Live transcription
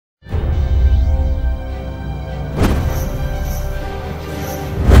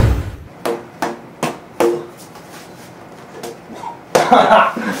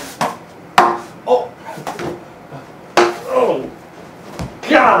Oh. Oh.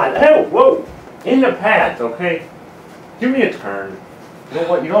 God. Oh, whoa. In the pads, okay? Give me a turn. You know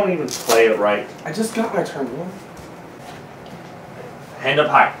what? You don't even play it right. I just got my turn, man. Hand up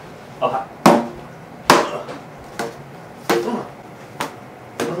high. Up high.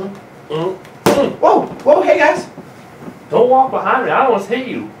 Whoa, whoa, hey guys. Don't walk behind me. I almost hit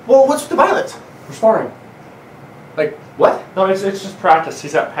you. Well, what's with the violence? We're sparring. Like, what? No, it's just practice.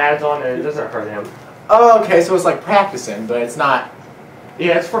 He's got pads on and it doesn't hurt him. Oh, okay, so it's like practicing, but it's not...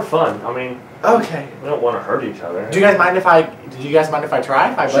 Yeah, it's for fun. I mean... Okay. We don't want to hurt each other. Do you guys mind if I... Do you guys mind if I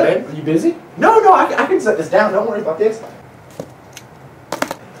try? If I butt in? Are you busy? No, I can set this down. Don't worry about this.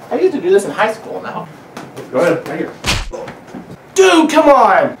 I used to do this in high school now. Go ahead. Right here. Dude, come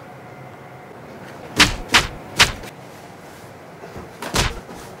on!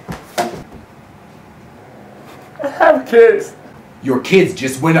 I have kids. Your kids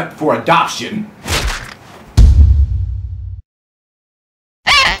just went up for adoption.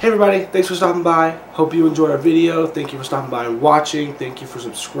 Hey everybody, thanks for stopping by. Hope you enjoyed our video. Thank you for stopping by and watching. Thank you for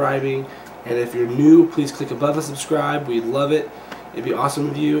subscribing. And if you're new, please click above and subscribe. We'd love it. It'd be awesome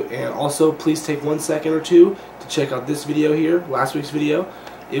of you. And also, please take 1 second or two to check out this video here, last week's video.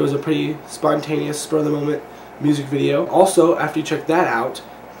 It was a pretty spontaneous, spur-of-the-moment music video. Also, after you check that out,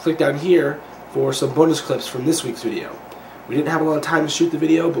 click down here for some bonus clips from this week's video. We didn't have a lot of time to shoot the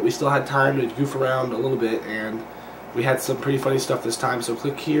video, but we still had time to goof around a little bit, and we had some pretty funny stuff this time. So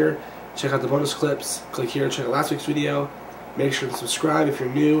click here, check out the bonus clips, click here, check out last week's video. Make sure to subscribe if you're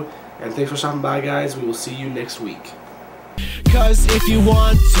new, and thanks for stopping by, guys. We will see you next week. Cause if you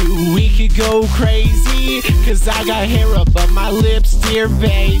want to, we could go crazy. Cause I got hair above my lips, dear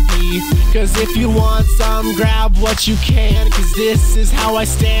baby. Cause if you want some, grab what you can. Cause this is how I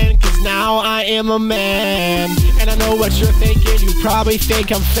stand, cause now I am a man. And I know what you're thinking, you probably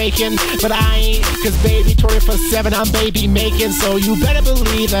think I'm faking, but I ain't. Cause baby, 24/7 I'm baby making. So you better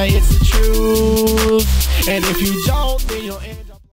believe that it's the truth. And if you don't, then you'll